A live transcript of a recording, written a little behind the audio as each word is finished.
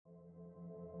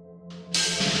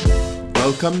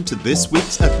Welcome to this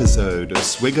week's episode of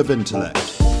Swig of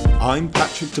Intellect. I'm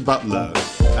Patrick de Butler,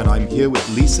 and I'm here with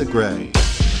Lisa Gray.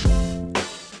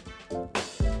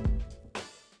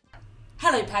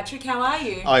 Hello Patrick, how are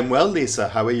you? I'm well, Lisa.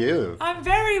 How are you? I'm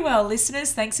very well,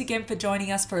 listeners. Thanks again for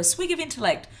joining us for a Swig of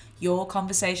Intellect, your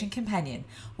conversation companion.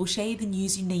 We'll share you the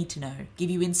news you need to know, give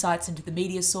you insights into the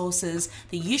media sources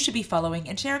that you should be following,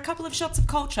 and share a couple of shots of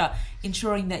culture,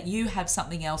 ensuring that you have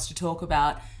something else to talk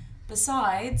about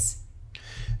besides...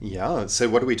 Yeah, so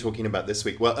what are we talking about this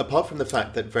week? Well, apart from the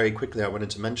fact that very quickly I wanted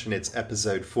to mention it's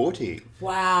episode 40.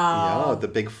 Wow. Yeah, the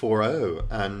big 4-0,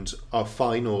 and our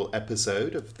final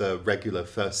episode of the regular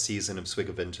first season of Swig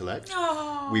of Intellect.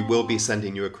 Oh. We will be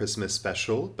sending you a Christmas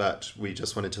special, but we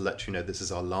just wanted to let you know this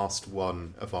is our last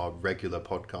one of our regular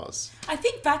podcasts. I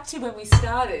think back to when we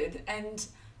started, and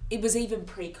it was even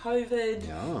pre-COVID.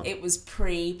 Yeah. It was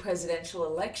pre-presidential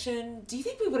election. Do you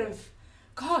think we would have...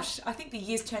 Gosh, I think the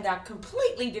years turned out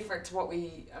completely different to what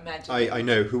we imagined. I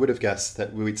know. Who would have guessed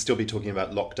that we would still be talking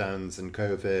about lockdowns and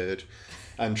COVID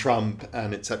and Trump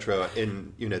and etc.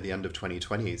 in, the end of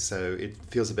 2020. So it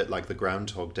feels a bit like the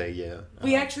Groundhog Day year.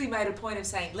 We actually made a point of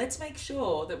saying, let's make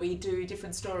sure that we do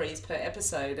different stories per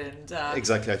episode. And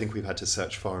exactly. I think we've had to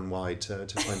search far and wide to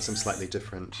find some slightly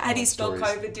different How do you spell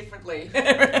stories. COVID differently?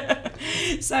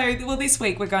 So, this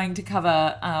week we're going to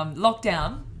cover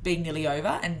lockdown being nearly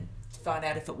over and find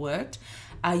out if it worked.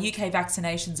 UK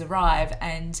vaccinations arrive,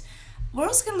 and we're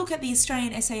also going to look at the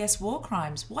Australian SAS war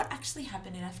crimes. What actually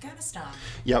happened in Afghanistan?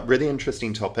 Yeah, really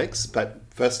interesting topics. But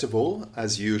first of all,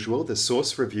 as usual, the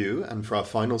source review. And for our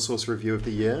final source review of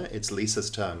the year, it's Lisa's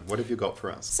turn. What have you got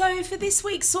for us? So for this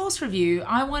week's source review,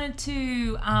 I wanted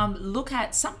to look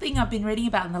at something I've been reading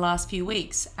about in the last few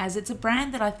weeks, as it's a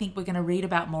brand that I think we're going to read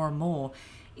about more and more.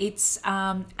 It's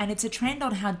a trend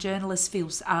on how journalists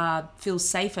feel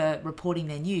safer reporting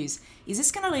their news. Is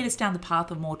this going to lead us down the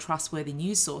path of more trustworthy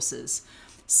news sources?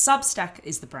 Substack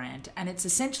is the brand, and it's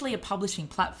essentially a publishing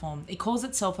platform. It calls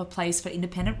itself a place for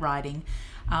independent writing,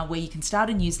 where you can start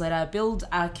a newsletter, build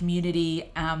a community,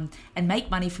 and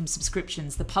make money from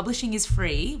subscriptions. The publishing is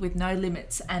free with no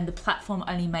limits, and the platform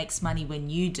only makes money when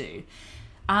you do.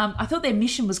 I thought their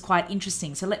mission was quite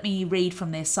interesting, so let me read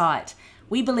from their site.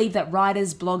 We believe that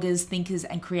writers, bloggers, thinkers,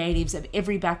 and creatives of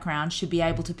every background should be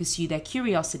able to pursue their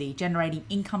curiosity, generating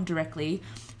income directly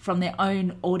from their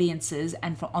own audiences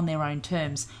and on their own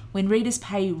terms. When readers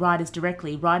pay writers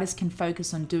directly, writers can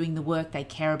focus on doing the work they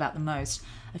care about the most.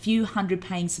 A few hundred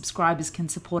paying subscribers can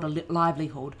support a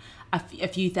livelihood. A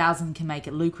few thousand can make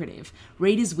it lucrative.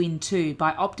 Readers win too.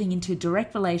 By opting into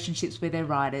direct relationships with their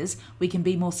writers, we can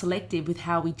be more selective with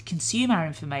how we consume our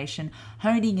information,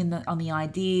 honing in on the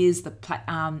ideas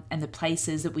and the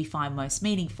places that we find most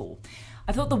meaningful.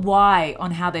 I thought the why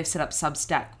on how they've set up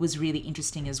Substack was really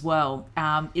interesting as well.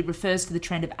 It refers to the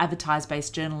trend of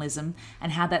advertise-based journalism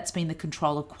and how that's been the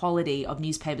control of quality of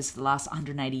newspapers for the last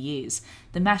 180 years.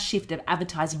 The mass shift of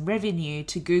advertising revenue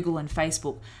to Google and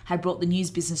Facebook had brought the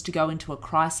news business to go into a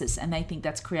crisis, and they think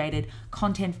that's created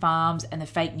content farms and the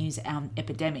fake news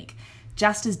epidemic.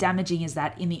 Just as damaging as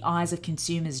that, in the eyes of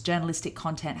consumers, journalistic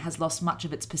content has lost much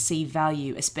of its perceived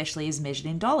value, especially as measured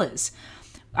in dollars.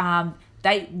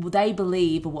 They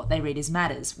believe what they read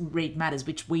matters,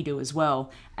 which we do as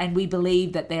well. And we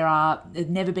believe that there's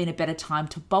never been a better time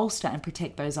to bolster and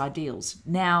protect those ideals.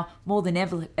 Now, more than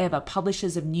ever,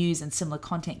 publishers of news and similar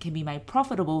content can be made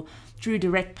profitable through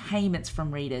direct payments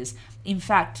from readers. In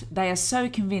fact, they are so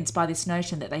convinced by this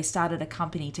notion that they started a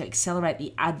company to accelerate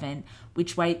the advent,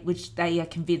 which they are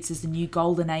convinced is the new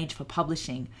golden age for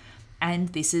publishing. And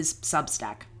this is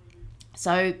Substack.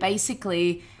 So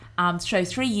basically...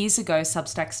 3 years ago,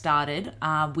 Substack started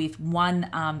with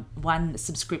one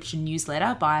subscription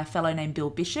newsletter by a fellow named Bill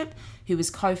Bishop, who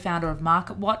was co-founder of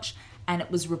MarketWatch, and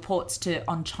it was reports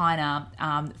on China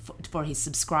for his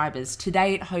subscribers.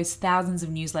 Today, it hosts thousands of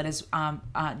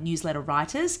newsletter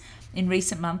writers. In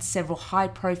recent months, several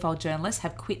high-profile journalists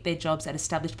have quit their jobs at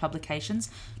established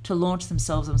publications to launch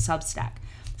themselves on Substack.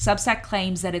 Substack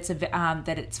claims that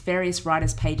its various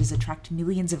writers' pages attract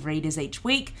millions of readers each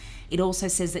week. It also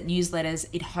says that newsletters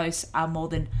it hosts are more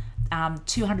than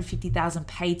 250,000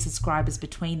 paid subscribers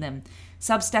between them.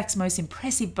 Substack's most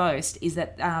impressive boast is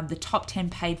that the top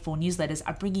 10 paid-for newsletters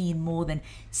are bringing in more than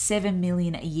 $7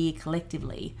 million a year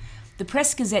collectively. The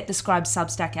Press Gazette describes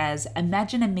Substack as,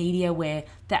 imagine a media world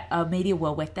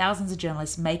where thousands of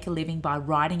journalists make a living by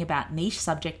writing about niche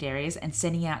subject areas and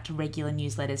sending out to regular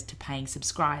newsletters to paying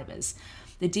subscribers.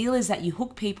 The deal is that you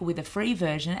hook people with a free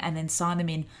version and then sign them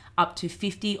in up to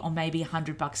 $50 or maybe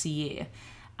 $100 a year.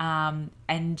 And,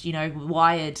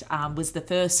 Wired was the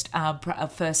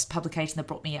first publication that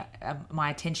brought me my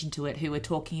attention to it, who were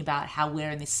talking about how we're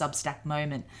in this Substack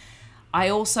moment. I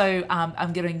also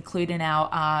I'm going to include in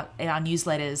our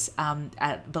newsletters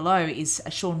below is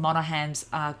Sean Monahan's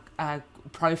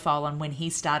profile on when he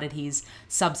started his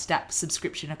Substack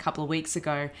subscription a couple of weeks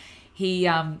ago. He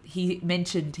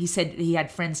said he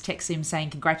had friends text him saying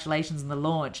congratulations on the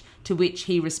launch, to which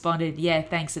he responded, yeah,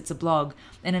 thanks, it's a blog.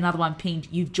 And another one pinged,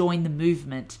 you've joined the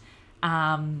movement,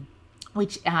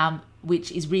 which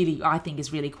is really, I think,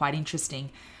 is really quite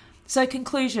interesting. So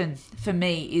conclusion for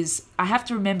me is I have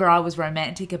to remember I was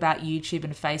romantic about YouTube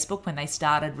and Facebook when they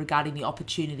started, regarding the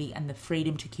opportunity and the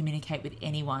freedom to communicate with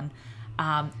anyone,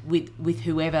 with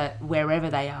whoever,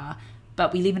 wherever they are.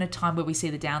 But we live in a time where we see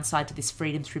the downside to this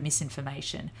freedom through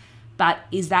misinformation. But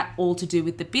is that all to do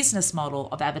with the business model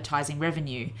of advertising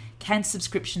revenue? Can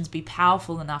subscriptions be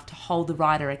powerful enough to hold the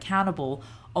writer accountable,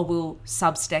 or will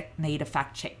Substack need a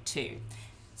fact check too?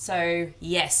 So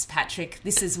yes, Patrick,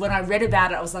 this is when I read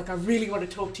about it, I was like, I really want to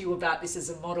talk to you about this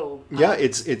as a model. Yeah,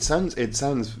 it sounds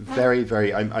very,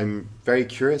 very. I'm very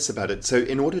curious about it. So,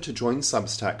 in order to join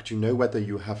Substack, do you know whether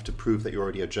you have to prove that you're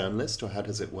already a journalist, or how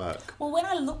does it work? Well, when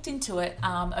I looked into it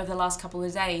over the last couple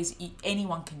of days,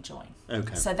 anyone can join.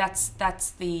 Okay. So that's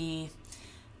the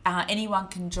anyone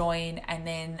can join, and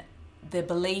then the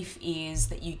belief is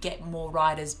that you get more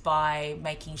writers by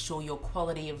making sure your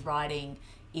quality of writing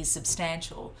is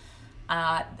substantial.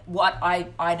 What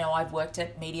I know, I've worked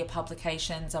at media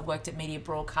publications, I've worked at media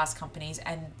broadcast companies,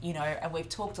 and and we've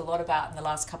talked a lot about in the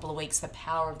last couple of weeks the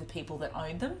power of the people that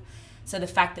own them. So the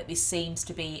fact that this seems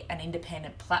to be an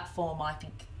independent platform,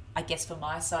 I guess from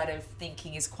my side of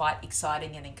thinking, is quite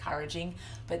exciting and encouraging.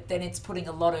 But then it's putting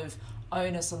a lot of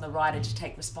onus on the writer to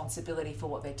take responsibility for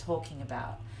what they're talking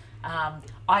about.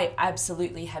 I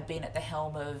absolutely have been at the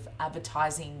helm of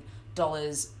advertising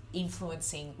dollars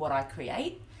influencing what I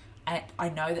create, and I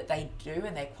know that they do,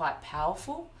 and they're quite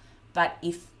powerful. But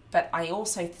I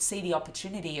also see the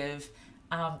opportunity of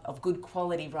good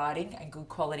quality writing and good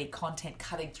quality content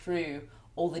cutting through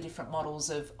all the different models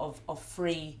of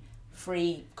free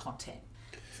content.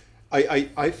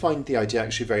 I find the idea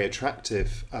actually very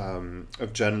attractive,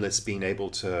 of journalists being able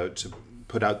to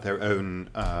put out their own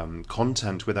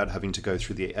content without having to go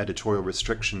through the editorial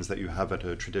restrictions that you have at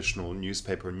a traditional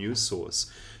newspaper or news source.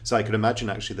 So I could imagine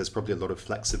actually there's probably a lot of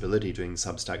flexibility doing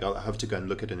Substack. I'll have to go and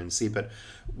look at it and see. But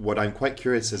what I'm quite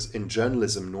curious is, in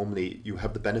journalism, normally you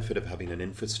have the benefit of having an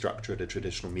infrastructure at a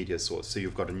traditional media source. So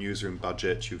you've got a newsroom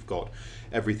budget, you've got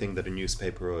everything that a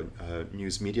newspaper or a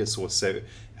news media source. So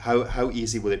how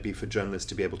easy will it be for journalists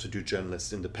to be able to do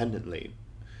journalists independently?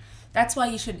 That's why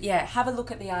you should, have a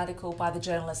look at the article by the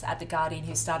journalist at The Guardian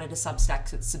who started a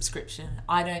Substack subscription.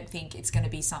 I don't think it's going to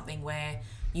be something where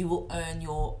you will earn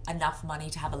enough money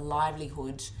to have a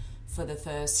livelihood for the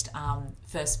first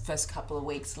couple of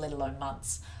weeks, let alone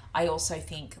months. I also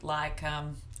think, like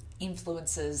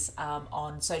influencers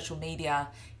on social media,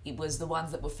 it was the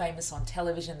ones that were famous on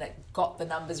television that got the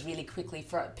numbers really quickly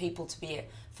for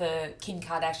Kim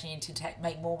Kardashian to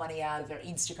make more money out of her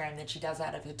Instagram than she does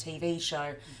out of her TV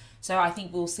show. So I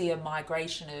think we'll see a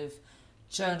migration of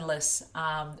journalists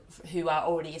who are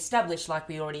already established, like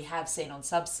we already have seen on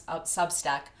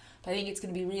Substack. But I think it's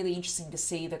going to be really interesting to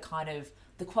see the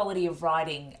quality of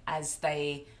writing as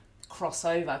they cross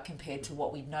over compared to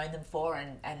what we've known them for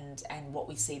and what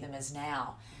we see them as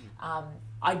now.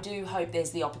 I do hope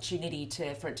there's the opportunity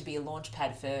for it to be a launch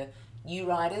pad for new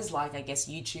writers, like I guess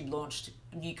YouTube launched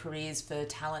new careers for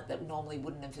talent that normally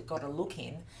wouldn't have got a look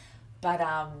in. But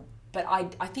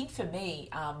I think for me,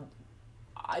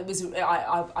 I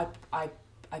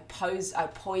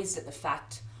poised at the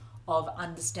fact of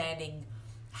understanding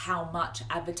how much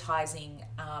advertising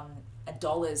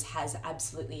dollars has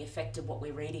absolutely affected what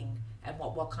we're reading and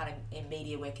what kind of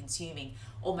media we're consuming.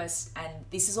 And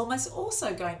this is almost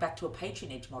also going back to a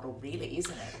patronage model, really,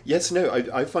 isn't it? Yes, no,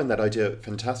 I find that idea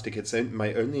fantastic. It's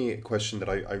my only question that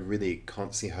I really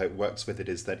can't see how it works with it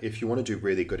is that if you want to do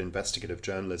really good investigative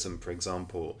journalism, for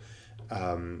example,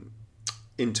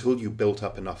 until you built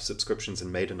up enough subscriptions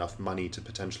and made enough money to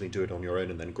potentially do it on your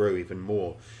own and then grow even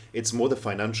more, it's more the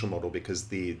financial model, because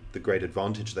the great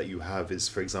advantage that you have is,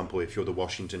 for example, if you're the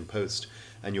Washington Post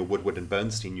and you're Woodward and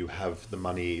Bernstein, you have the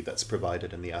money that's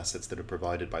provided and the assets that are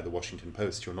provided by the Washington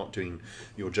Post. You're not doing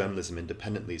your journalism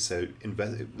independently. So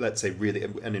let's say really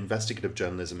an investigative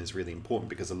journalism is really important,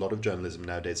 because a lot of journalism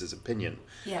nowadays is opinion.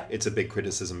 Yeah. It's a big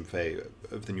criticism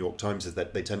of the New York Times is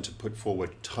that they tend to put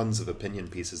forward tons of opinion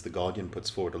pieces. The Guardian puts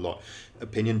forward a lot.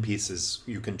 Opinion pieces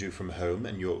you can do from home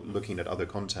and you're looking at other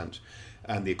content.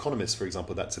 And The Economist, for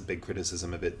example, that's a big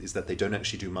criticism of it, is that they don't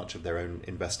actually do much of their own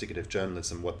investigative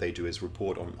journalism. What they do is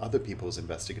report on other people's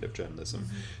investigative journalism.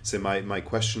 So my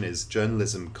question is,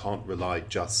 journalism can't rely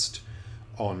just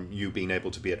on you being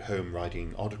able to be at home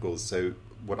writing articles. So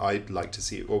what I'd like to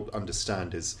see or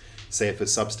understand is, say, if a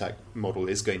Substack model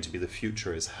is going to be the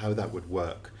future, is how that would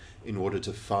work in order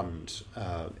to fund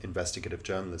investigative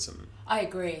journalism. I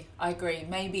agree.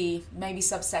 Maybe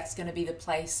Substack's going to be the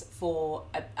place for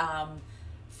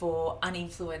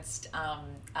uninfluenced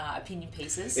opinion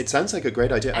pieces. It sounds like a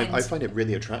great idea. I find it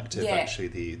really attractive, actually,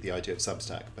 the idea of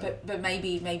Substack. But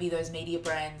maybe those media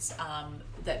brands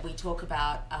that we talk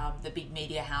about, the big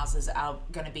media houses, are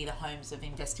going to be the homes of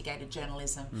investigative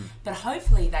journalism. But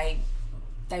hopefully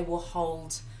they will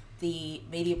hold the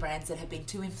media brands that have been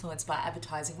too influenced by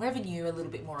advertising revenue a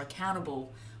little bit more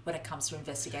accountable when it comes to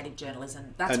investigative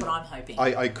journalism. That's what I'm hoping.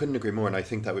 I couldn't agree more, and I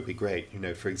think that would be great.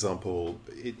 For example,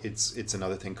 it's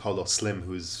another thing. Carlos Slim,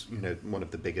 who's one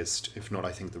of the biggest, if not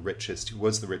I think the richest, who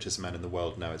was the richest man in the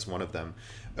world, now is one of them,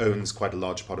 owns quite a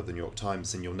large part of the New York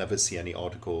Times, and you'll never see any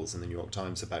articles in the New York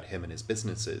Times about him and his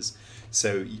businesses.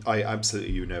 So I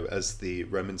absolutely, as the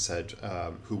Romans said,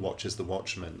 who watches the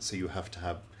watchman? So you have to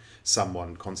have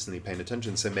someone constantly paying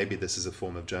attention. So maybe this is a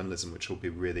form of journalism which will be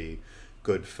really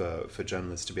good for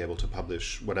journalists to be able to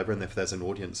publish whatever, and if there's an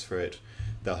audience for it,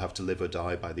 they'll have to live or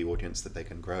die by the audience that they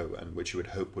can grow, and which you would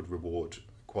hope would reward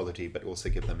quality but also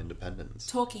give them independence.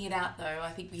 Talking it out though,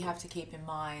 I think we have to keep in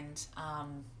mind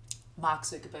Mark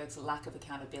Zuckerberg's lack of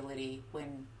accountability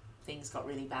when things got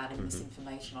really bad and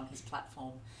misinformation on his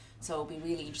platform. So it'll be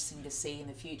really interesting to see in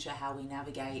the future how we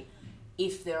navigate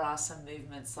if there are some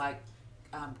movements like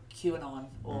QAnon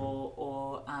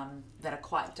or that are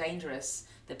quite dangerous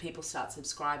that people start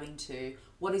subscribing to.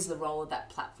 What is the role of that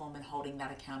platform in holding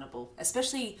that accountable,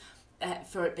 especially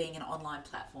for it being an online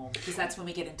platform? Because that's when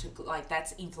we get into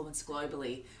that's influence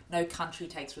globally. No country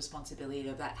takes responsibility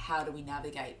of that. How do we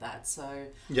navigate that? So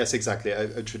yes, exactly.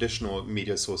 A traditional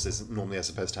media sources normally are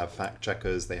supposed to have fact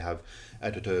checkers. They have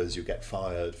editors. You get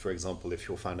fired, for example, if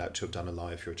you're found out to have done a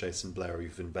lie, if you're Jason Blair or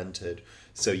you've invented.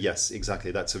 So yes, exactly.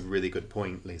 That's a really good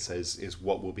point, Lisa, is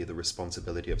what will be the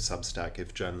responsibility of Substack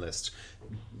if journalists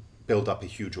build up a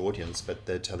huge audience, but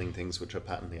they're telling things which are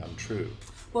patently untrue.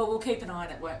 Well, we'll keep an eye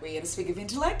on it, won't we, at a Swig of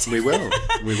Intellect? We will.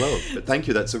 But thank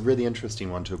you. That's a really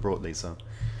interesting one to have brought, Lisa.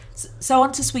 So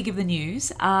on to Swig of the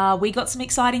news. We got some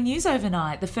exciting news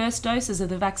overnight. The first doses of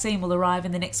the vaccine will arrive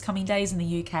in the next coming days in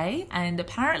the UK, and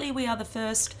apparently we are the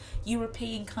first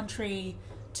European country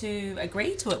to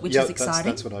agree to it, which is exciting.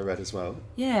 That's what I read as well.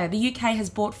 Yeah, the UK has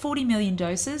bought 40 million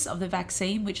doses of the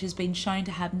vaccine, which has been shown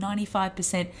to have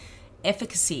 95%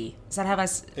 efficacy. Does that have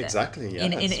us exactly? Yeah,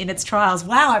 in its trials?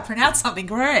 Wow, I pronounced something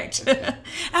correct.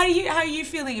 How are you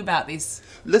feeling about this?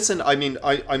 Listen, I mean,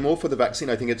 I'm all for the vaccine.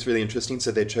 I think it's really interesting.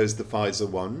 So they chose the Pfizer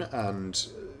one, and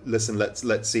listen,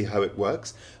 let's see how it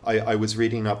works. I was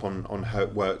reading up on how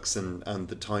it works, and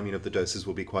the timing of the doses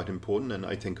will be quite important. And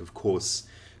I think, of course,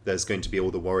 there's going to be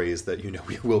all the worries that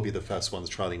we will be the first ones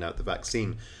trialing out the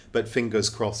vaccine. But fingers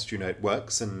crossed, it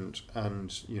works, and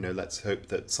let's hope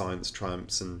that science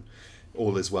triumphs and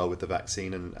all is well with the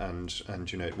vaccine, and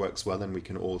it works well, and we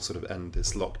can all sort of end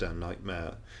this lockdown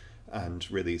nightmare and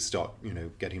really start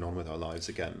getting on with our lives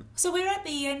again. So we're at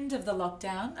the end of the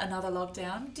lockdown, another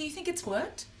lockdown. Do you think it's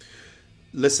worked?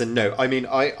 Listen, no. I mean,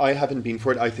 I haven't been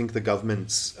for it. I think the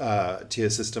government's tier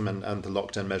system and the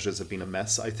lockdown measures have been a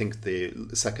mess. I think the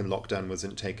second lockdown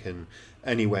wasn't taken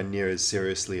anywhere near as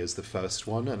seriously as the first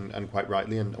one, and quite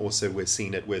rightly. And also we're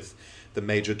seeing it with the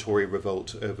major Tory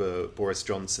revolt over Boris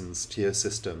Johnson's tier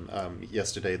system.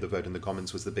 Yesterday, the vote in the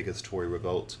Commons was the biggest Tory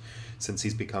revolt since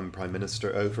he's become Prime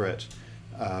Minister over it.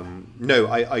 No,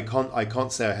 I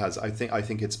can't say it has. I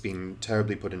think it's been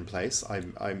terribly put in place.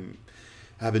 I'm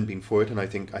haven't been for it, and I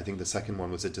think the second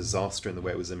one was a disaster in the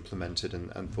way it was implemented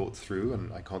and thought through,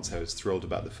 and I can't say I was thrilled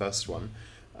about the first one.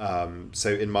 So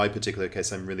in my particular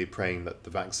case, I'm really praying that the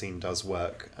vaccine does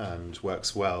work and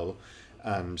works well,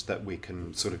 and that we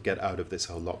can sort of get out of this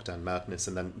whole lockdown madness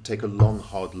and then take a long,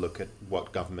 hard look at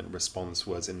what government response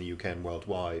was in the UK and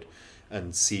worldwide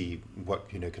and see what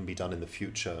can be done in the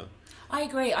future. I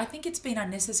agree. I think it's been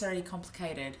unnecessarily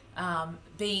complicated.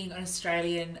 Being an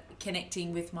Australian,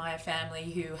 connecting with my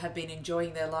family who have been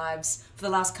enjoying their lives for the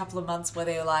last couple of months where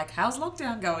they're like, how's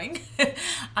lockdown going?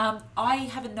 I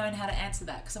haven't known how to answer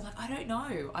that because I'm like, I don't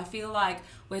know. I feel like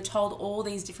we're told all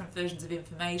these different versions of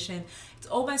information. It's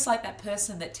almost like that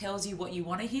person that tells you what you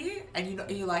want to hear and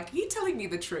you're like, you're telling me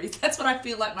the truth. That's what I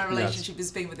feel like my relationship has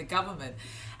been with the government.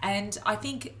 And I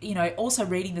think, also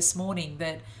reading this morning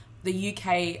that the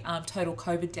UK total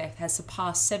COVID death has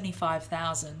surpassed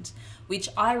 75,000, which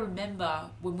I remember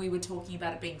when we were talking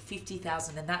about it being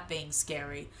 50,000 and that being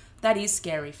scary. That is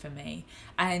scary for me.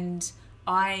 And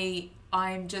I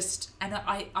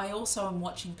also am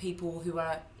watching people who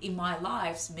are in my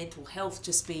life's mental health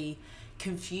just be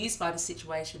confused by the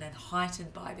situation and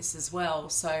heightened by this as well.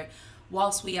 So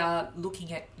whilst we are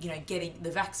looking at, getting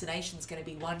the vaccination is going to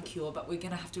be one cure, but we're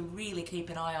going to have to really keep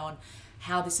an eye on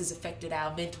how this has affected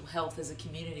our mental health as a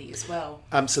community as well.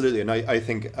 Absolutely. And I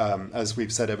think, as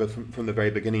we've said ever from the very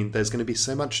beginning, there's going to be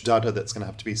so much data that's going to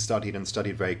have to be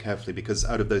studied very carefully, because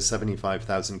out of those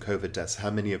 75,000 COVID deaths, how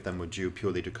many of them were due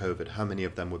purely to COVID? How many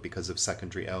of them were because of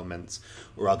secondary ailments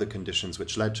or other conditions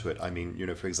which led to it? I mean,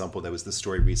 for example, there was the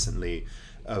story recently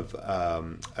of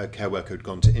a care worker who'd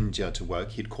gone to India to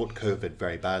work. He'd caught COVID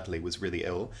very badly, was really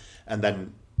ill, and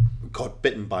then got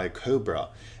bitten by a cobra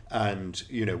and,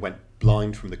 went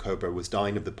blind from the cobra, was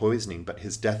dying of the poisoning, but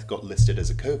his death got listed as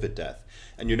a COVID death.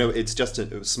 And, it's just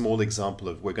a small example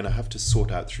of we're going to have to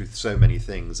sort out through so many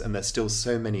things. And there's still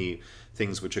so many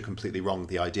things which are completely wrong.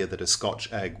 The idea that a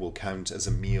Scotch egg will count as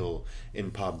a meal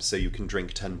in pubs, so you can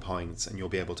drink 10 pints and you'll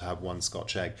be able to have one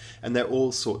Scotch egg. And they're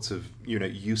all sorts of,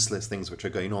 useless things which are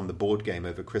going on. The board game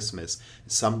over Christmas,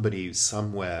 somebody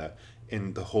somewhere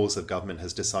in the halls of government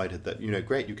has decided that,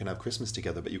 great, you can have Christmas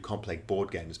together, but you can't play board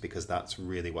games because that's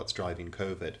really what's driving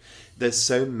COVID. There's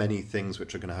so many things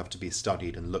which are going to have to be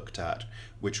studied and looked at,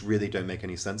 which really don't make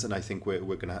any sense. And I think we're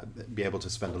going to be able to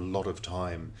spend a lot of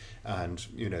time, and,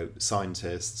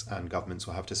 scientists and governments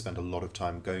will have to spend a lot of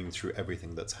time going through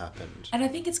everything that's happened. And I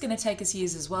think it's going to take us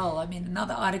years as well. I mean,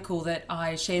 another article that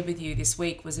I shared with you this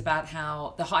week was about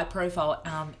how the high-profile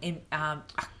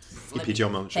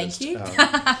epidemiologist. Thank you.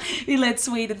 Who led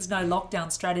Sweden's no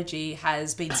lockdown strategy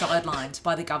has been sidelined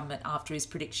by the government after his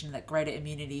prediction that greater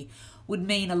immunity would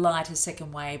mean a lighter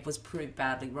second wave was proved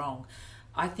badly wrong.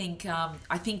 I think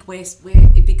we're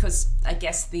because I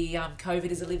guess the COVID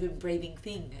is a living, breathing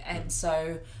thing, and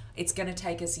so it's going to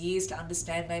take us years to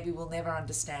understand. Maybe we'll never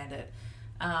understand it.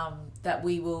 That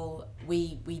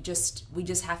we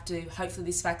just have to. Hopefully,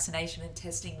 this vaccination and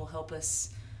testing will help us.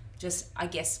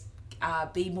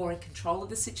 Be more in control of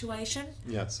the situation.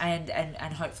 Yes. And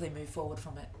hopefully move forward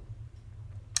from it.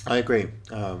 I agree.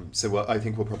 I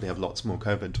think we'll probably have lots more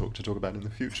COVID to talk about in the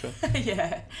future.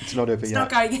 Yeah. It's not over yet. It's not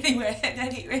going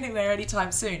anywhere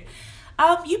anytime soon.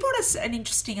 You brought us an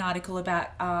interesting article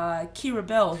about Kira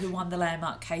Bell, who won the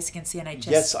landmark case against the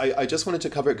NHS. Yes, I just wanted to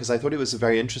cover it because I thought it was a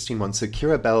very interesting one. So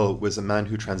Kira Bell was a man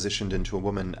who transitioned into a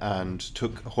woman and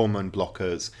took hormone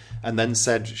blockers, and then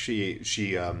said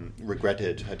she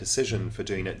regretted her decision for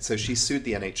doing it. So she sued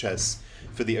the NHS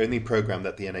for the only program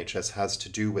that the NHS has to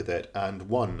do with it, and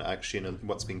won, actually, in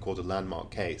what's been called a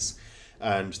landmark case.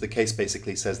 And the case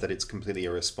basically says that it's completely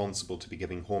irresponsible to be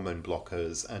giving hormone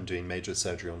blockers and doing major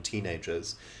surgery on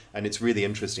teenagers. And it's really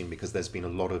interesting because there's been a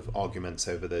lot of arguments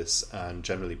over this, and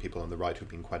generally people on the right who've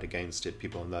been quite against it,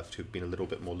 people on the left who've been a little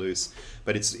bit more loose.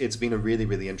 But it's been a really,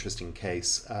 really interesting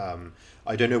case.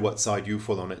 I don't know what side you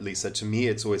fall on it, Lisa. To me,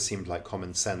 it's always seemed like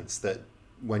common sense that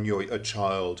when you're a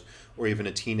child or even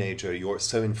a teenager, you're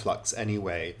so in flux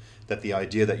anyway, that the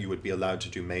idea that you would be allowed to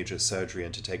do major surgery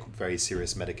and to take very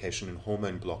serious medication and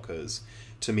hormone blockers,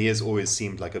 to me has always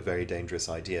seemed like a very dangerous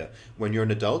idea. When you're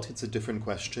an adult, it's a different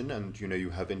question, and you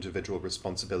have individual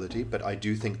responsibility, but I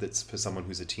do think that for someone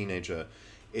who's a teenager,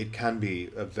 it can be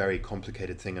a very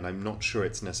complicated thing, and I'm not sure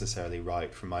it's necessarily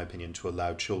right, from my opinion, to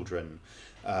allow children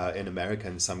in America,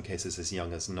 in some cases as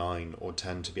young as 9 or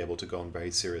 10, to be able to go on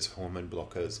very serious hormone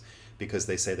blockers because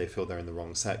they say they feel they're in the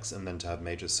wrong sex, and then to have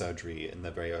major surgery in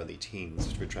their very early teens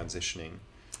through transitioning.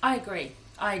 I agree.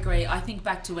 I think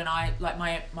back to when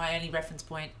my only reference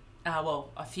point,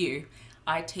 a few,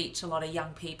 I teach a lot of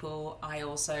young people. I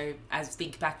also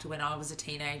think back to when I was a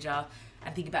teenager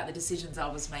and think about the decisions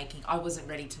I was making. I wasn't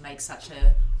ready to make such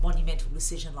a monumental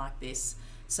decision like this.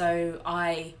 So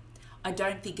I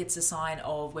don't think it's a sign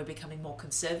of we're becoming more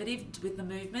conservative with the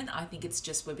movement. I think it's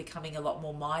just we're becoming a lot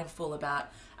more mindful about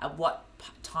at what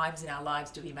times in our lives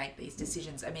do we make these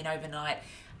decisions. I mean, overnight,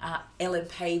 Ellen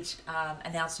Page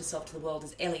announced herself to the world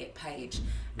as Elliot Page,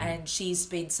 and she's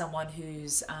been someone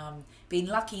who's been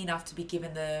lucky enough to be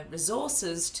given the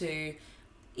resources to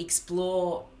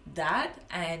explore that,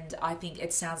 and I think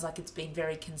it sounds like it's been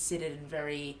very considered and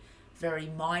very very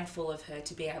mindful of her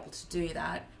to be able to do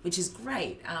that, which is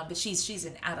great. But she's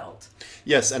an adult.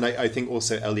 Yes, and I think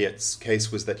also Elliot's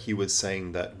case was that he was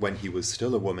saying that when he was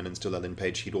still a woman and still Ellen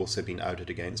Page, he'd also been outed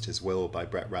against his will by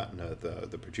Brett Ratner,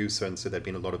 the producer, and so there'd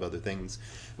been a lot of other things.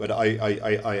 But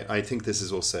I think this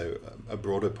is also a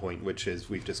broader point, which is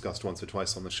we've discussed once or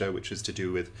twice on the show, which is to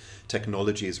do with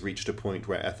technology has reached a point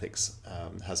where ethics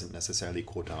hasn't necessarily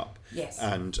caught up. Yes.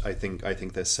 And I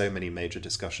think there's so many major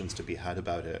discussions to be had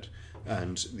about it.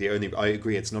 And I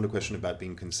agree, it's not a question about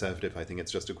being conservative. I think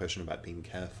it's just a question about being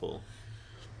careful.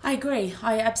 I agree.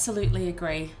 I absolutely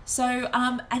agree. So,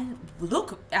 and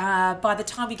look, by the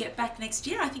time we get back next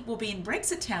year, I think we'll be in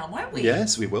Brexit town, won't we?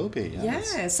 Yes, we will be.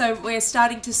 Yes. Yeah. So we're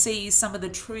starting to see some of the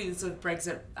truths of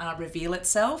Brexit reveal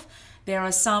itself. There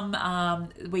are some,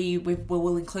 we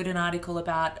will include an article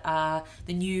about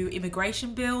the new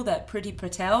immigration bill that Priti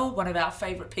Patel, one of our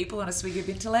favourite people on A Swig of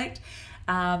Intellect,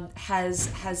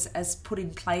 has put in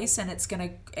place, and it's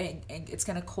going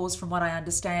to cause, from what I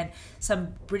understand,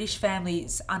 some British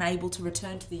families unable to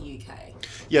return to the UK.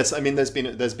 Yes, I mean there's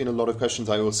been a lot of questions.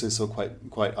 I also saw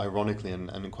quite ironically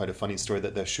and quite a funny story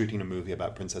that they're shooting a movie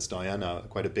about Princess Diana,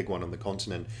 quite a big one on the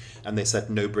continent, and they said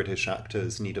no British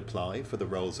actors need apply for the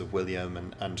roles of William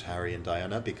and Harry and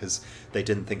Diana because they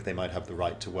didn't think they might have the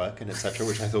right to work and etc.,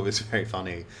 which I thought was very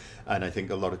funny, and I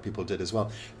think a lot of people did as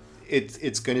well.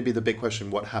 It's going to be the big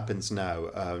question, what happens now?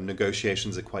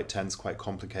 Negotiations are quite tense, quite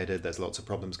complicated. There's lots of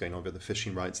problems going on over the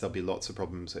fishing rights. There'll be lots of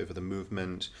problems over the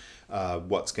movement.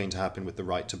 What's going to happen with the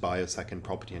right to buy a second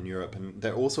property in Europe? And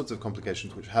there are all sorts of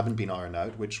complications which haven't been ironed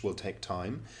out, which will take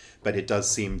time. But it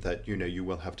does seem that, you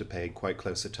will have to pay quite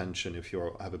close attention if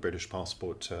you have a British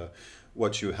passport to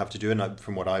what you have to do. And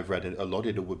from what I've read, it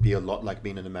would be a lot like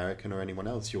being an American or anyone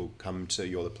else. You'll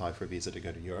apply for a visa to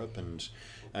go to Europe,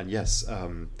 and yes,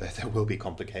 there will be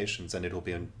complications, and it'll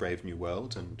be a brave new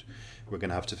world, and we're going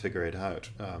to have to figure it out.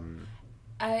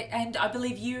 And I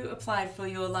believe you applied for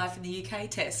your Life in the UK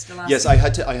test last Yes, week.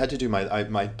 I had to do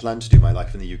my plan to do my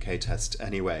Life in the UK test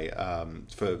anyway,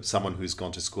 for someone who's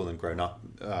gone to school and grown up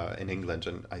in England,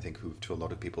 and I think who to a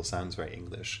lot of people sounds very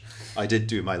English. I did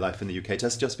do my Life in the UK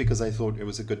test just because I thought it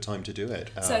was a good time to do it.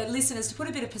 So listeners, to put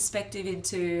a bit of perspective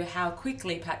into how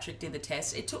quickly Patrick did the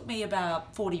test, it took me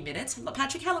about 40 minutes.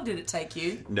 Patrick, how long did it take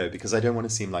you? No, because I don't want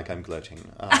to seem like I'm gloating.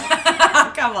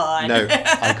 Come on. No,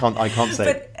 I can't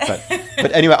say.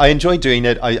 But anyway, I enjoyed doing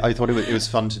it. I thought it was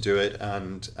fun to do it,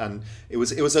 and it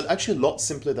was actually a lot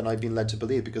simpler than I'd been led to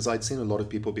believe, because I'd seen a lot of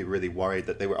people be really worried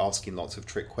that they were asking lots of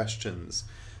trick questions.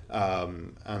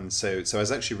 And so I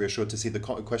was actually reassured to see the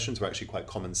questions were actually quite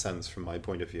common sense from my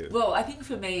point of view. Well, I think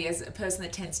for me, as a person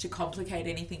that tends to complicate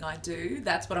anything I do,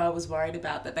 that's what I was worried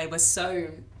about, that they were so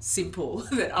simple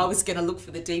that I was going to look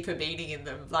for the deeper meaning in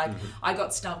them. Like, I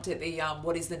got stumped at the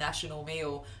what is the national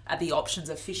meal, at the options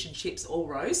of fish and chips or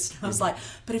roast. I was like,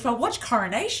 but if I watch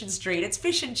Coronation Street, it's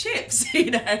fish and chips,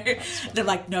 They're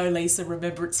like, no, Lisa,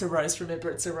 remember it's a roast,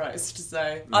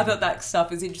 So I thought that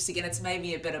stuff was interesting, and it's made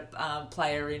me a better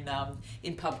player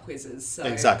in pub quizzes. So.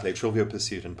 Exactly, Trivial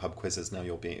Pursuit and pub quizzes. Now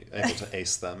you'll be able to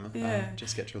ace them. Yeah.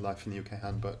 Just get your Life in the UK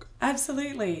handbook.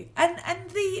 Absolutely. And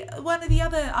one of the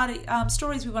other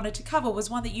stories we wanted to cover was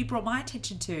one that you brought my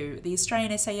attention to: the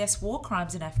Australian SAS war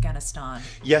crimes in Afghanistan.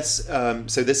 Yes.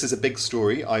 So this is a big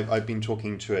story. I've been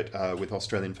talking to it with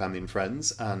Australian family and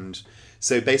friends, and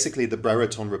so basically the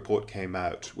Brereton report came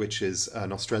out, which is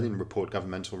an Australian report,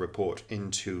 governmental report,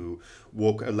 into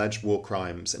alleged war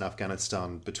crimes in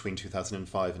Afghanistan between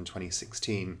 2005 and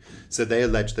 2016. So they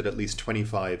allege that at least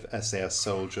 25 SAS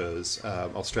soldiers,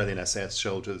 Australian SAS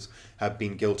soldiers, have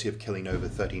been guilty of killing over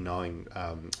 39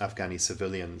 Afghani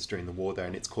civilians during the war there,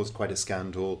 and it's caused quite a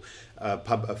scandal.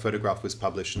 A photograph was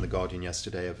published in The Guardian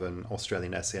yesterday of an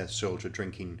Australian SAS soldier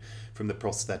drinking from the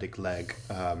prosthetic leg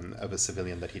of a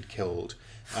civilian that he'd killed,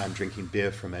 and drinking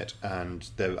beer from it. And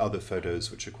there are other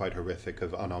photos which are quite horrific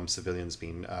of unarmed civilians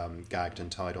being gagged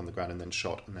and tied on the ground and then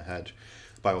shot in the head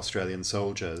by Australian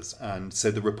soldiers. And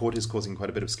so the report is causing quite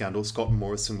a bit of scandal. Scott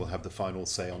Morrison will have the final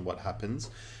say on what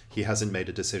happens. He hasn't made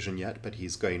a decision yet, but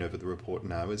he's going over the report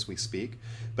now as we speak.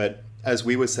 But as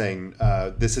we were saying,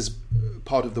 this is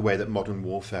part of the way that modern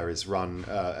warfare is run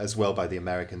as well by the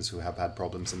Americans, who have had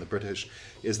problems, and the British,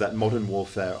 is that modern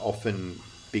warfare often,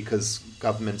 because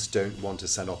governments don't want to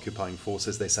send occupying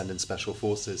forces, they send in special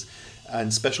forces.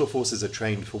 And special forces are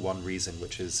trained for one reason,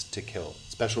 which is to kill.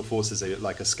 Special forces are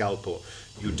like a scalpel.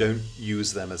 You don't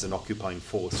use them as an occupying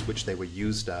force, which they were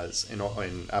used as in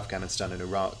Afghanistan and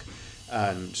Iraq.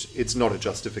 And it's not a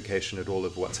justification at all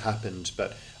of what's happened,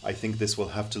 but I think this will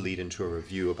have to lead into a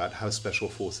review about how special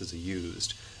forces are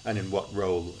used and in what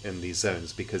role in these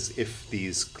zones, because if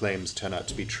these claims turn out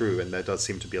to be true, and there does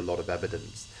seem to be a lot of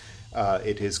evidence,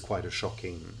 it is quite a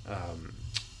shocking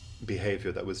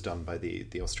behaviour that was done by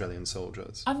the Australian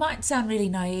soldiers. I might sound really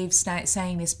naive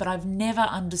saying this, but I've never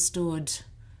understood,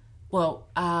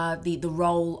 the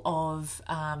role of,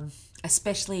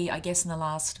 especially, I guess, in the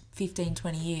last 15,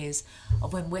 20 years,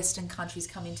 of when Western countries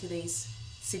come into these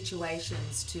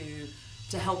situations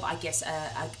to help, I guess,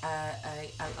 a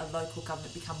local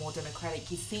government become more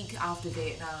democratic. You think after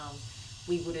Vietnam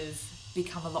we would have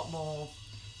become a lot more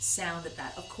sound at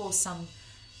that. Of course, some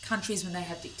countries, when they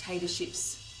have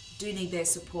dictatorships, do need their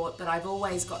support, but I've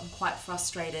always gotten quite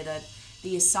frustrated at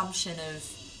the assumption of,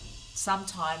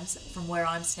 sometimes from where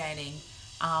I'm standing,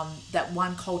 that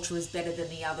one culture is better than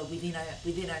the other within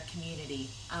a community,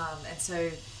 and so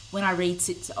when I read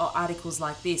articles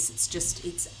like this,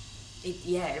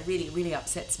 it really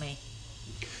upsets me.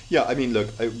 Yeah, I mean, look,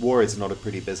 war is not a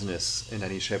pretty business in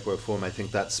any shape or form. I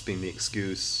think that's been the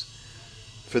excuse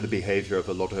for the behaviour of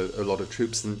a lot of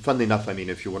troops. And funnily enough, I mean,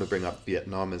 if you want to bring up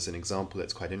Vietnam as an example,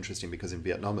 it's quite interesting, because in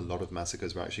Vietnam a lot of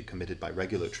massacres were actually committed by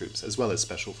regular troops as well as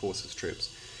special forces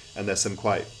troops. And there's some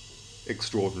quite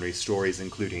extraordinary stories,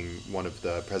 including one of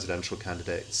the presidential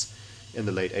candidates in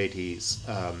the late 80s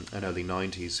and early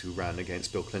 90s who ran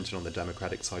against Bill Clinton on the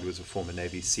Democratic side, was a former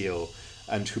Navy SEAL,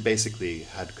 and who basically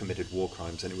had committed war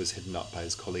crimes, and it was hidden up by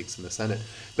his colleagues in the Senate.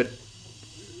 But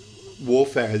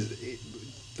warfare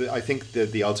I think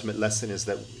the ultimate lesson is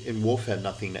that in warfare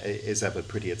nothing is ever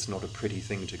pretty. It's not a pretty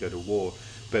thing to go to war,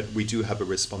 but we do have a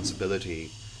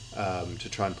responsibility to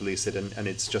try and police it, and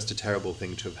it's just a terrible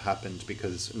thing to have happened,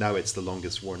 because now it's the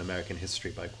longest war in American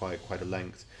history by quite a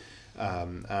length,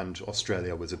 and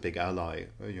Australia was a big ally,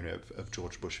 of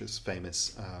George Bush's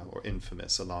famous or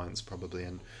infamous alliance probably,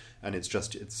 and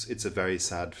it's a very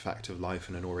sad fact of life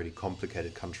in an already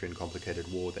complicated country and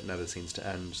complicated war that never seems to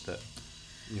end, that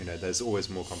there's always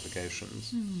more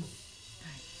complications.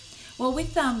 Well,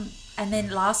 and then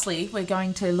lastly, we're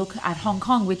going to look at Hong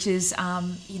Kong, which is,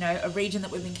 a region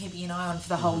that we've been keeping an eye on for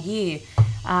the whole year.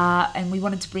 And we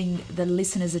wanted to bring the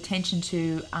listeners' attention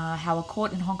to how a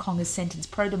court in Hong Kong has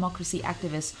sentenced pro-democracy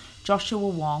activist Joshua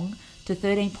Wong to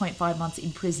 13.5 months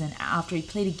in prison after he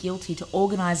pleaded guilty to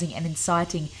organising and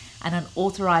inciting an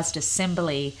unauthorised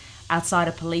assembly outside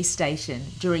a police station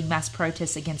during mass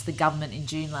protests against the government in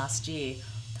June last year.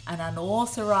 An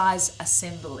unauthorised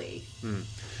assembly.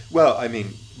 Well, I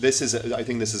mean, I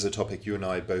think this is a topic you and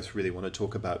I both really want to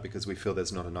talk about, because we feel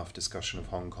there's not enough discussion of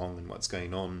Hong Kong and what's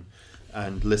going on.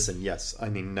 And listen, yes, I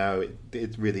mean, now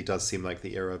it really does seem like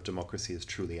the era of democracy is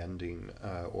truly ending,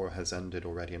 or has ended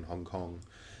already in Hong Kong.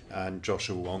 And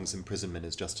Joshua Wong's imprisonment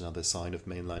is just another sign of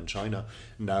mainland China.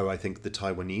 Now I think the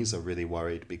Taiwanese are really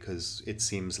worried, because it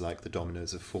seems like the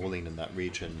dominoes are falling in that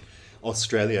region.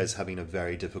 Australia is having a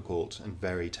very difficult and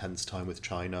very tense time with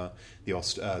China.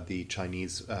 The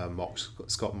Chinese mocked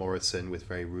Scott Morrison with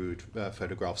very rude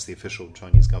photographs of the official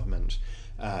Chinese government,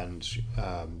 and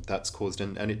that's caused,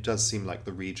 and it does seem like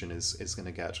the region is going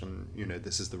to get, and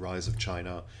this is the rise of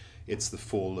China. It's the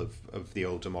fall of the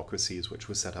old democracies which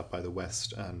were set up by the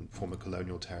West and former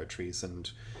colonial territories,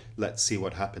 and let's see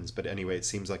what happens. But anyway, it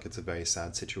seems like it's a very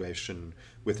sad situation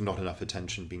with not enough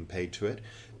attention being paid to it.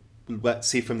 Let's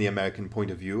see from the American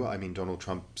point of view. I mean, Donald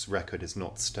Trump's record is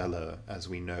not stellar, as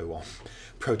we know, on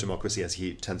pro-democracy, as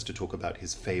he tends to talk about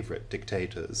his favourite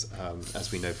dictators,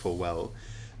 as we know full well.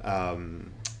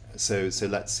 So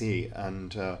let's see.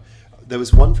 And there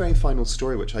was one very final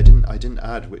story which I didn't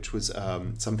add, which was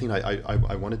something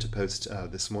I wanted to post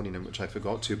this morning, and which I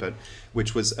forgot to, but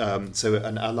which was so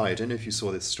an ally. I don't know if you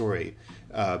saw this story,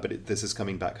 but this is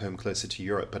coming back home closer to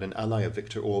Europe. But an ally of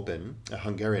Viktor Orban, a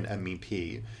Hungarian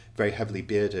MEP, very heavily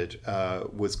bearded,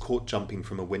 was caught jumping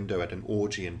from a window at an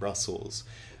orgy in Brussels,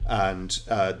 and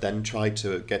then tried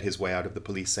to get his way out of the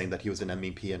police, saying that he was an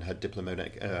MEP and had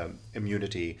diplomatic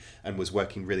immunity and was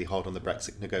working really hard on the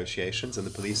Brexit negotiations. And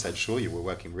the police said, sure, you were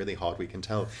working really hard, we can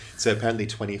tell. So apparently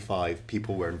 25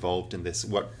 people were involved in this,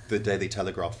 what the Daily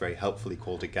Telegraph very helpfully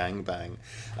called a gangbang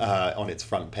on its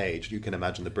front page. You can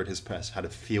imagine the British press had a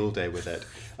field day with it.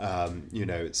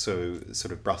 So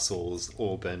sort of Brussels,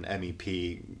 Orban,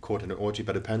 MEP, caught in an orgy,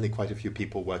 but apparently quite a few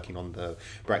people working on the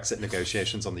Brexit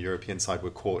negotiations on the European side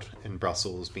were caught in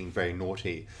Brussels being very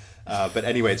naughty. But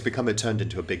anyway, it's turned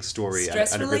into a big story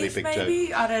and a really big maybe?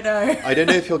 joke. I don't know. I don't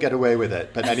know if he'll get away with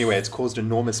it, but anyway, it's caused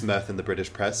enormous mirth in the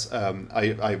British press.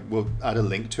 I will add a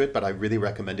link to it, but I really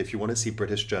recommend, if you want to see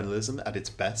British journalism at its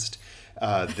best,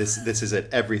 This is it.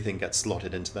 Everything gets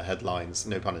slotted into the headlines,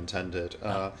 no pun intended.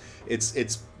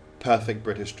 It's perfect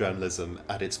British journalism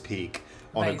at its peak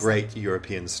on Amazing. a great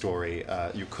European story.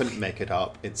 You couldn't make it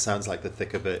up. It sounds like the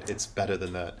thick of it. It's better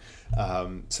than that.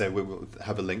 So we will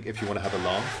have a link. If you want to have a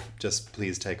laugh, just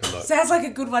please take a look. Sounds like a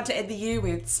good one to end the year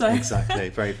with. So Exactly,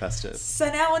 very festive. So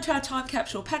now on to our time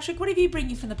capsule. Patrick, what have you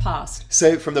bringing from the past?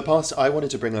 So from the past, I wanted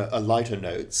to bring a lighter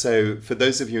note. So for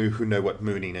those of you who know what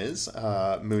mooning is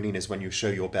when you show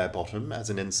your bare bottom as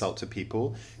an insult to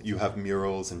people. You have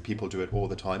murals and people do it all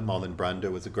the time. Marlon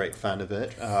Brando was a great fan of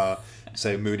it.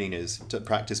 So mooning is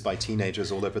practiced by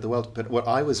teenagers all over the world. But what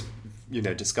I was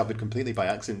discovered completely by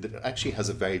accident, that it actually has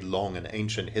a very long and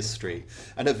ancient history,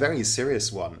 and a very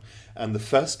serious one. And the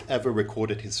first ever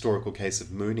recorded historical case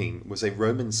of mooning was a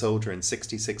Roman soldier in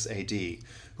 66 AD,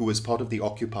 who was part of the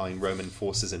occupying Roman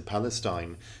forces in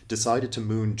Palestine, decided to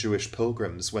moon Jewish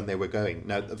pilgrims when they were going.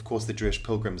 Now, of course, the Jewish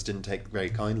pilgrims didn't take very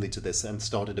kindly to this and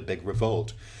started a big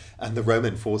revolt. And the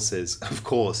Roman forces, of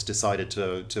course, decided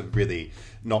to really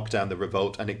knock down the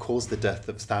revolt, and it caused the death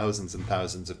of thousands and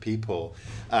thousands of people.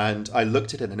 And I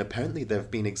looked at it, and apparently there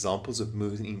have been examples of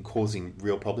mooning causing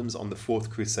real problems. On the Fourth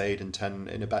Crusade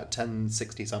in about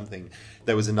 1060 something,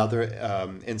 there was another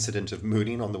incident of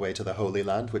mooning on the way to the Holy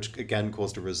Land, which again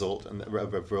caused a revolt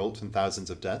and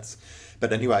thousands of deaths.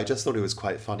 But anyway, I just thought it was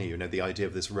quite funny, the idea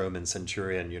of this Roman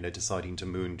centurion, deciding to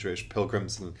moon Jewish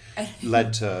pilgrims, and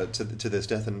led to this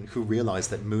death. And who realized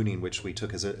that mooning, which we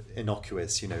took as an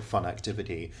innocuous, fun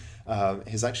activity,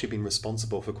 has actually been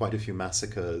responsible for quite a few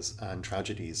massacres and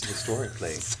tragedies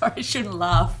historically. Sorry, I shouldn't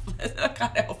laugh. I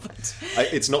can't help it.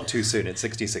 It's not too soon. It's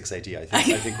 66 AD, I think.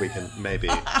 I think we can maybe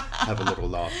have a little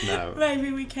laugh now.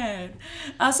 Maybe we can.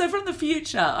 So from the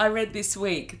future, I read this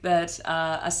week that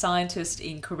a scientist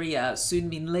in Korea,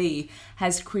 Soon-Min Lee,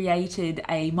 has created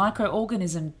a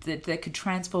microorganism that could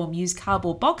transform used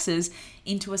cardboard boxes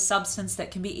into a substance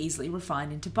that can be easily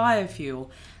refined into biofuel.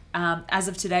 As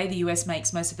of today, the US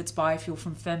makes most of its biofuel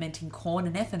from fermenting corn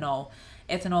and ethanol.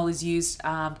 Ethanol is used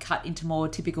cut into more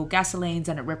typical gasolines,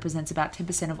 and it represents about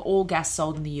 10% of all gas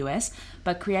sold in the US.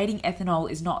 But creating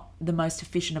ethanol is not the most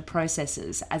efficient of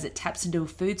processes, as it taps into a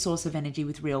food source of energy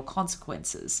with real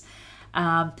consequences.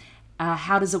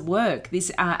 How does it work?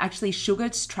 This actually sugar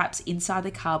traps inside the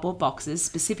cardboard boxes,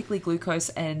 specifically glucose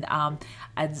and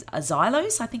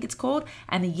xylose, I think it's called,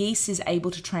 and the yeast is able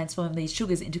to transform these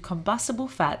sugars into combustible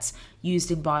fats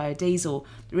used in biodiesel.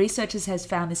 Researchers has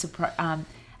found this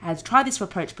has tried this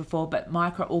approach before, but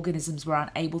microorganisms were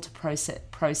unable to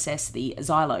process the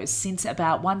xylose. Since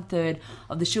about 1/3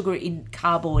 of the sugar in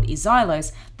cardboard is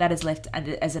xylose, that is left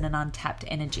as an untapped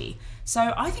energy.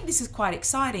 So I think this is quite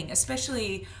exciting,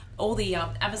 especially all the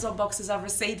Amazon boxes I've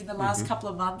received in the last couple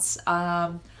of months.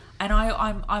 And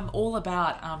I'm all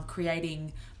about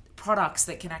creating products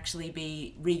that can actually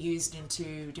be reused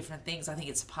into different things. I think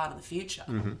it's a part of the future.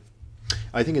 Mm-hmm.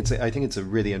 I think it's a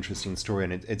really interesting story,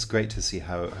 and it's great to see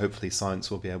how hopefully science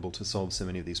will be able to solve so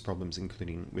many of these problems,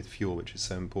 including with fuel, which is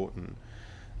so important.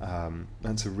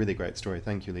 That's a really great story.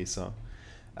 Thank you, Lisa.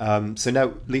 So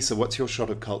now, Lisa, what's your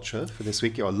shot of culture for this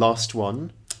week? Your last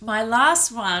one. My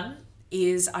last one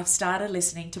is I've started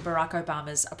listening to Barack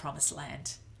Obama's A Promised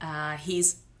Land.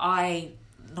 I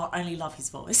not only love his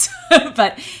voice,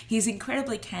 but he's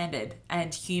incredibly candid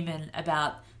and human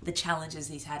about the challenges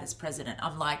he's had as president.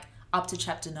 I'm like up to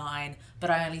chapter 9, but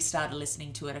I only started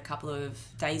listening to it a couple of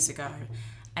days ago.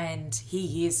 And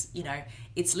he is,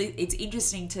 it's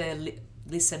interesting to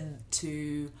listen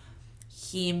to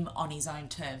him on his own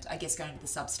terms, I guess, going to the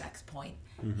Substack's point.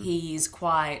 Mm-hmm. He is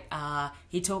quite,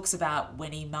 he talks about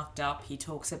when he mucked up, he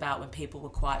talks about when people were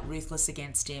quite ruthless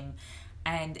against him,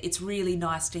 and it's really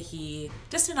nice to hear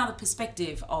just another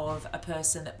perspective of a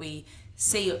person that we've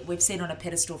seen on a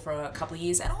pedestal for a couple of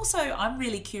years. And also, I'm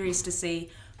really curious to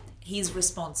see his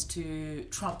response to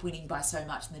Trump winning by so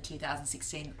much in the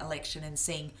 2016 election, and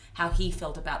seeing how he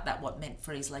felt about that, what meant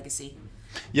for his legacy.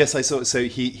 Yes, I saw. So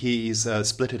he's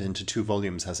split it into 2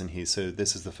 volumes, hasn't he? So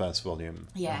this is the first volume.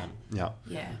 Yeah.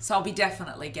 Yeah. So I'll be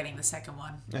definitely getting the second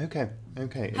one. Okay.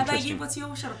 How about you? What's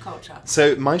your shot of culture?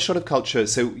 So my shot of culture.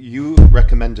 So you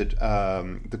recommended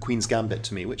The Queen's Gambit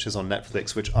to me, which is on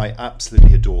Netflix, which I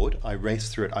absolutely adored. I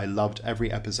raced through it. I loved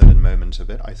every episode and moment of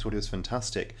it. I thought it was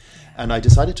fantastic, and I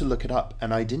decided to look it up.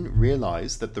 And I didn't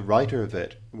realize that the writer of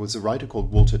it was a writer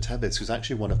called Walter Tevis, who's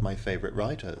actually one of my favorite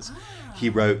writers. He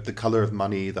wrote The Color of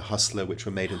Money, The Hustler, which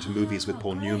were made into movies with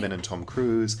Paul Newman and Tom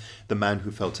Cruise, The Man Who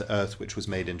Fell to Earth, which was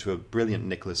made into a brilliant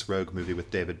Nicholas Roeg movie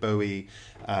with David Bowie.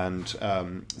 And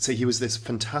so he was this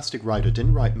fantastic writer,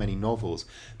 didn't write many novels,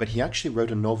 but he actually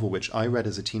wrote a novel which I read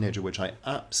as a teenager, which I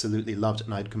absolutely loved,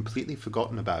 and I'd completely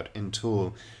forgotten about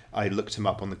until I looked him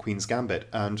up on The Queen's Gambit,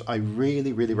 and I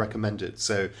really, really recommend it.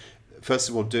 So first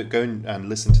of all, go and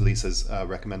listen to Lisa's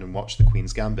recommend and watch The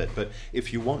Queen's Gambit. But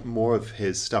if you want more of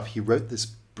his stuff, he wrote this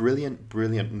brilliant,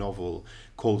 brilliant novel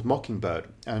called Mockingbird.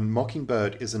 And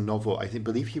Mockingbird is a novel,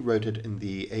 believe he wrote it in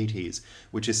the 80s,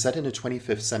 which is set in a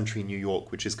 25th century New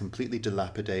York, which is completely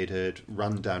dilapidated,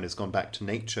 run down, has gone back to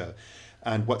nature.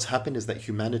 And what's happened is that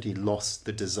humanity lost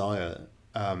the desire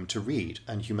to read,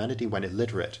 and humanity went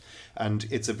illiterate. And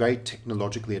it's a very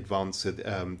technologically advanced,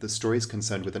 the story is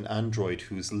concerned with an android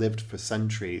who's lived for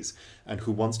centuries and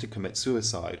who wants to commit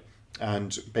suicide.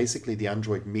 And basically the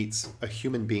android meets a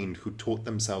human being who taught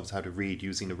themselves how to read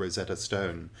using a Rosetta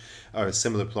Stone or a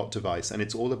similar plot device. And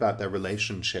it's all about their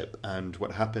relationship and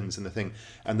what happens in the thing.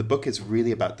 And the book is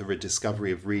really about the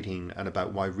rediscovery of reading and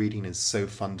about why reading is so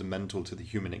fundamental to the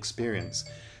human experience.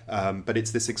 But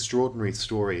it's this extraordinary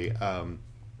story.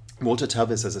 Walter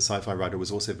Tevis, as a sci-fi writer,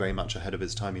 was also very much ahead of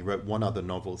his time. He wrote one other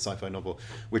novel, sci-fi novel,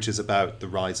 which is about the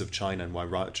rise of China and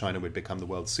why China would become the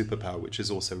world's superpower, which is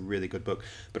also a really good book.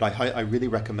 But I really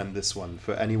recommend this one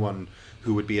for anyone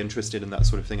who would be interested in that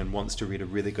sort of thing and wants to read a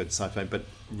really good sci-fi, but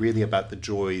really about the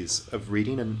joys of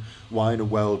reading and why in a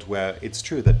world where it's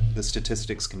true that the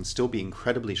statistics can still be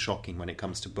incredibly shocking when it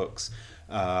comes to books.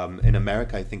 In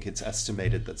America, I think it's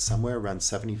estimated that somewhere around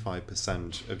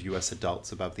 75% of US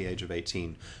adults above the age of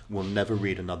 18 will never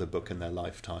read another book in their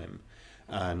lifetime.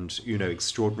 And,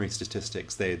 extraordinary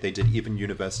statistics. They did even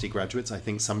university graduates. I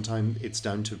think sometimes it's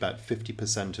down to about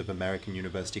 50% of American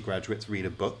university graduates read a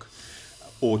book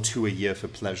or two a year for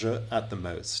pleasure at the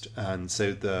most. And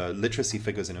so the literacy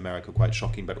figures in America are quite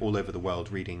shocking, but all over the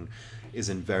world, reading is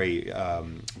in very,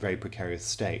 very precarious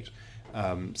state.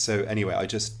 So anyway, I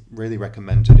just really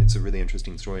recommend it. It's a really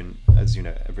interesting story, and as you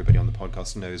know, everybody on the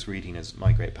podcast knows, reading is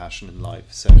my great passion in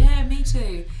life. So yeah, me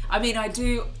too. I mean, I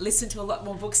do listen to a lot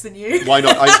more books than you. Why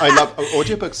not? I love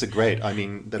audiobooks. Are great. I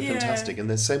mean, they're fantastic, and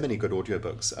there's so many good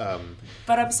audiobooks.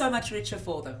 But I'm so much richer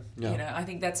for them. Yeah. I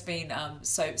think that's been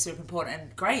so super important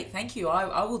and great. Thank you.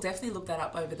 I will definitely look that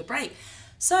up over the break.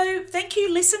 So thank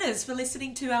you, listeners, for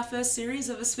listening to our first series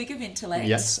of A Swig of Intellect.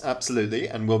 Yes, absolutely.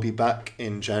 And we'll be back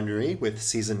in January with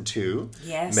season 2.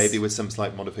 Yes. Maybe with some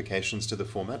slight modifications to the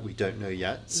format. We don't know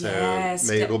yet. So yes,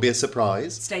 maybe it'll be a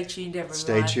surprise. Stay tuned, everyone.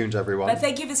 Stay tuned, everyone. But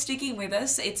thank you for sticking with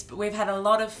us. We've had a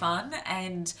lot of fun,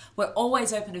 and we're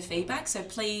always open to feedback. So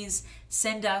please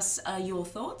send us your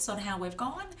thoughts on how we've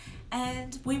gone.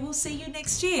 And we will see you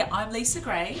next year. I'm Lisa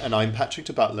Gray. And I'm Patrick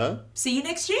de Butler. See you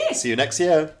next year. See you next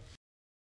year.